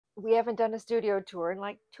We haven't done a studio tour in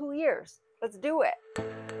like 2 years. Let's do it.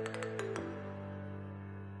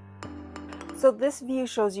 So this view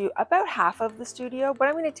shows you about half of the studio, but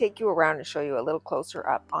I'm going to take you around and show you a little closer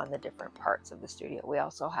up on the different parts of the studio. We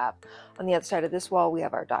also have, on the other side of this wall, we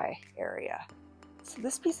have our dye area. So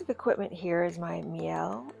this piece of equipment here is my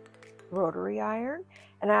Miele rotary iron,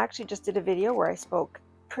 and I actually just did a video where I spoke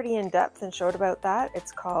pretty in depth and showed about that.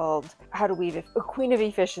 It's called How to Weave a Queen of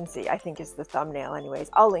Efficiency, I think is the thumbnail anyways.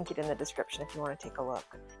 I'll link it in the description if you want to take a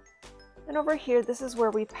look. And over here, this is where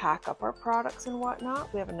we pack up our products and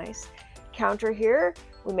whatnot. We have a nice counter here.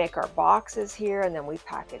 We make our boxes here, and then we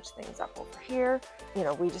package things up over here. You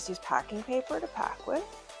know, we just use packing paper to pack with.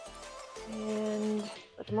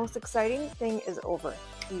 But the most exciting thing is over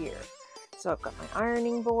here. So I've got my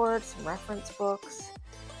ironing board, some reference books,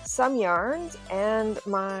 some yarns, and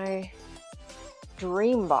my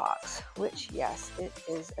DreamBox, which, yes, it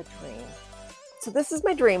is a dream. So this is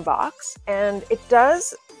my DreamBox, and it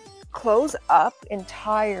does close up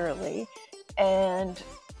entirely, and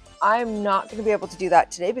I'm not going to be able to do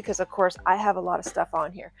that today because, of course, I have a lot of stuff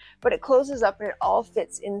on here. But it closes up and it all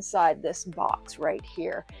fits inside this box right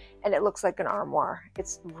here. And it looks like an armoire.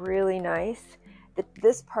 It's really nice.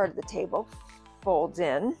 This part of the table folds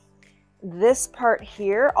in. This part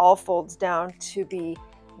here all folds down to be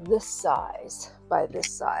this size by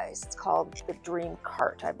this size. It's called the Dream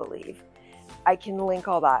Cart, I believe. I can link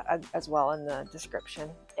all that as well in the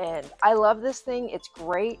description. And I love this thing. It's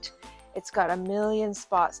great. It's got a million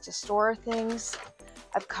spots to store things.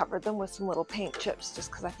 I've covered them with some little paint chips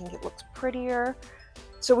just because I think it looks prettier.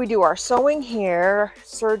 So we do our sewing here,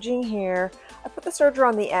 serging here. I put the serger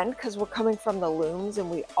on the end because we're coming from the looms,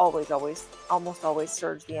 and we almost always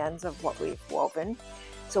serge the ends of what we've woven.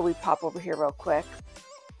 So we pop over here real quick.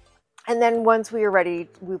 And then once we are ready,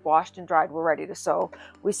 we've washed and dried, we're ready to sew.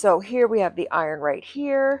 We sew here, we have the iron right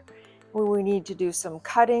here. When we need to do some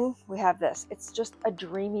cutting, we have this. It's just a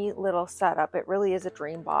dreamy little setup. It really is a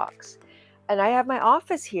dream box. And I have my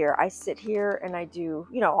office here. I sit here and I do,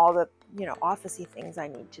 you know, all the, office-y things I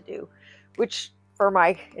need to do, which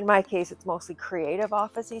in my case, it's mostly creative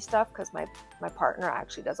office-y stuff because my partner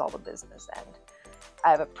actually does all the business end.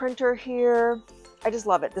 I have a printer here. I just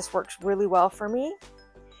love it. This works really well for me.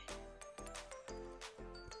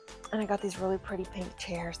 And I got these really pretty pink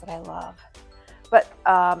chairs that I love. But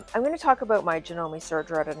I'm going to talk about my Janome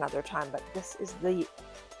serger at another time, but this is the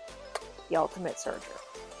ultimate serger.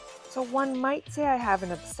 So one might say I have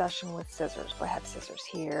an obsession with scissors. I have scissors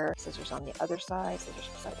here, scissors on the other side, scissors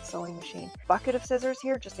beside the sewing machine, bucket of scissors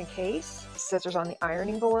here just in case, scissors on the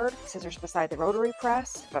ironing board, scissors beside the rotary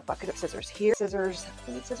press, a bucket of scissors here, scissors,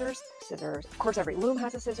 I need scissors, scissors. Of course, every loom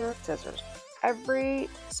has a scissor, scissors. Every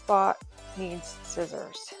spot needs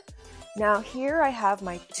scissors. Now here I have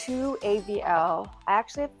my 2 AVL, I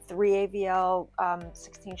actually have 3 AVL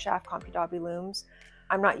 16 shaft compu-dobby looms.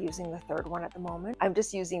 I'm not using the third one at the moment. I'm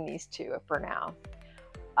just using these 2 for now.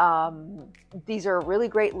 These are really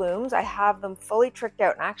great looms. I have them fully tricked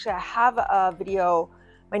out, and actually I have a video,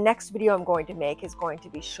 my next video I'm going to make is going to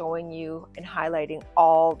be showing you and highlighting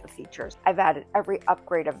all the features. I've added every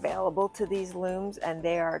upgrade available to these looms, and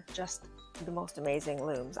they are just the most amazing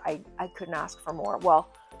looms. I couldn't ask for more. Well,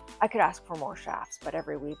 I could ask for more shafts, but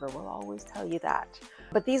every weaver will always tell you that.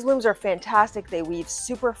 But these looms are fantastic. They weave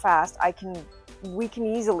super fast. We can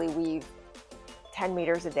easily weave 10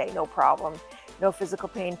 meters a day, no problem. No physical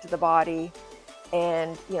pain to the body.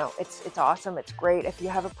 And you know, it's awesome. It's great. If you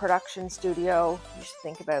have a production studio, you should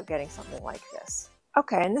think about getting something like this.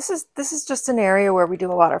 Okay, and this is just an area where we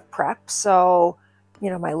do a lot of prep. So, you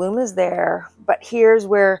know, my loom is there, but here's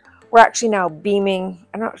where we're actually now beaming.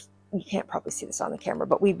 You can't probably see this on the camera,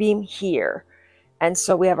 but we beam here. And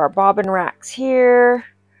so we have our bobbin racks here.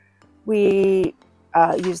 We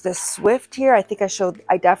use this Swift here. I think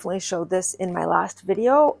I definitely showed this in my last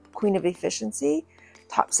video, Queen of Efficiency,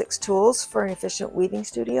 top 6 tools for an efficient weaving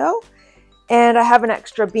studio. And I have an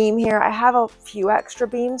extra beam here. I have a few extra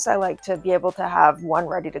beams. I like to be able to have one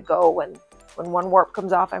ready to go. When one warp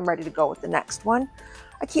comes off, I'm ready to go with the next one.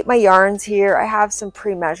 I keep my yarns here. I have some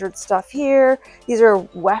pre-measured stuff here. These are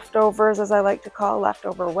weftovers, as I like to call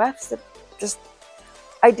leftover wefts. That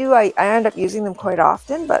I end up using them quite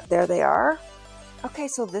often, but there they are. Okay,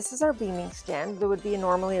 so this is our beaming stand. There would be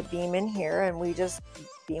normally a beam in here, and we just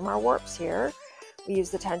beam our warps here. We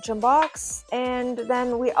use the tension box, and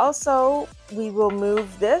then we will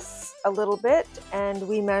move this a little bit, and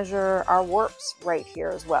we measure our warps right here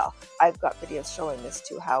as well. I've got videos showing this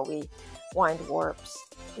too, how we wind warps.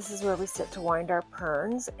 This is where we sit to wind our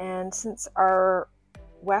perns, and since our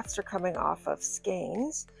wefts are coming off of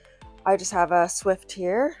skeins, I just have a Swift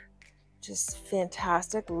here, Just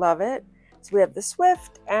fantastic, love it. So we have the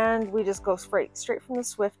Swift, and we just go straight from the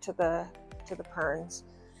Swift to the Perns,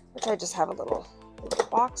 which I just have a little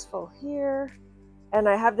box full here. And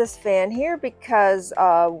I have this fan here because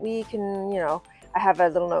we can, I have a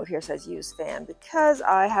little note here that says use fan, because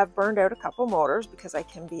I have burned out a couple motors because I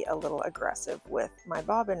can be a little aggressive with my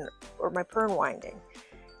bobbin or my Pern winding.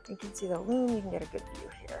 You can see the loom, you can get a good view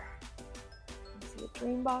here. You can see the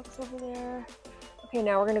DreamBox over there. Okay,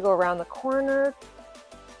 now we're going to go around the corner.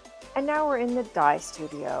 And now we're in the dye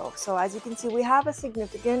studio. So as you can see, we have a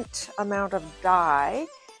significant amount of dye,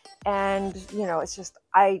 and it's just,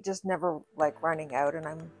 I just never like running out, and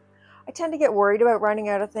I tend to get worried about running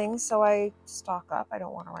out of things, so I stock up. I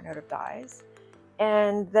don't want to run out of dyes.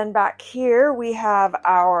 And then back here we have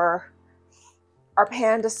our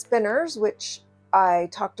Panda spinners, which I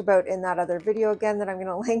talked about in that other video again that I'm going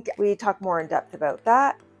to link. We talk more in depth about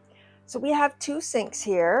that. So we have 2 sinks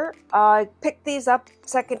here. I picked these up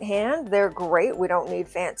secondhand. They're great. We don't need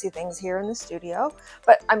fancy things here in the studio.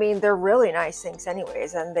 But I mean, they're really nice sinks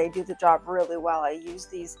anyways, and they do the job really well. I use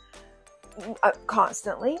these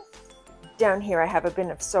constantly. Down here I have a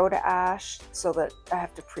bin of soda ash so that I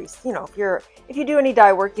have to if you do any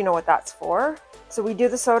dye work, you know what that's for. So we do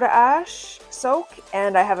the soda ash soak,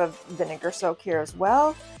 and I have a vinegar soak here as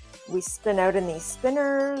well. We spin out in these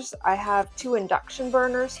spinners. I have 2 induction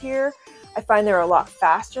burners here. I find they're a lot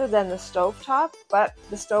faster than the stovetop, but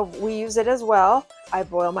the stove, we use it as well. I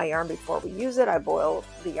boil my yarn before we use it. I boil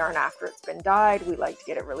the yarn after it's been dyed. We like to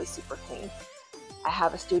get it really super clean. I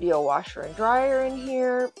have a studio washer and dryer in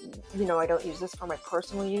here. I don't use this for my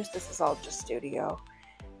personal use. This is all just studio.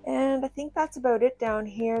 And I think that's about it down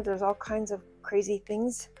here. There's all kinds of crazy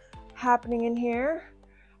things happening in here.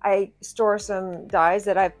 I store some dyes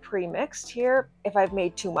that I've pre-mixed here. If I've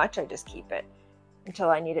made too much, I just keep it until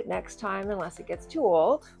I need it next time, unless it gets too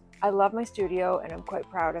old. I love my studio and I'm quite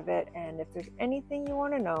proud of it. And if there's anything you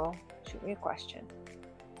want to know, shoot me a question.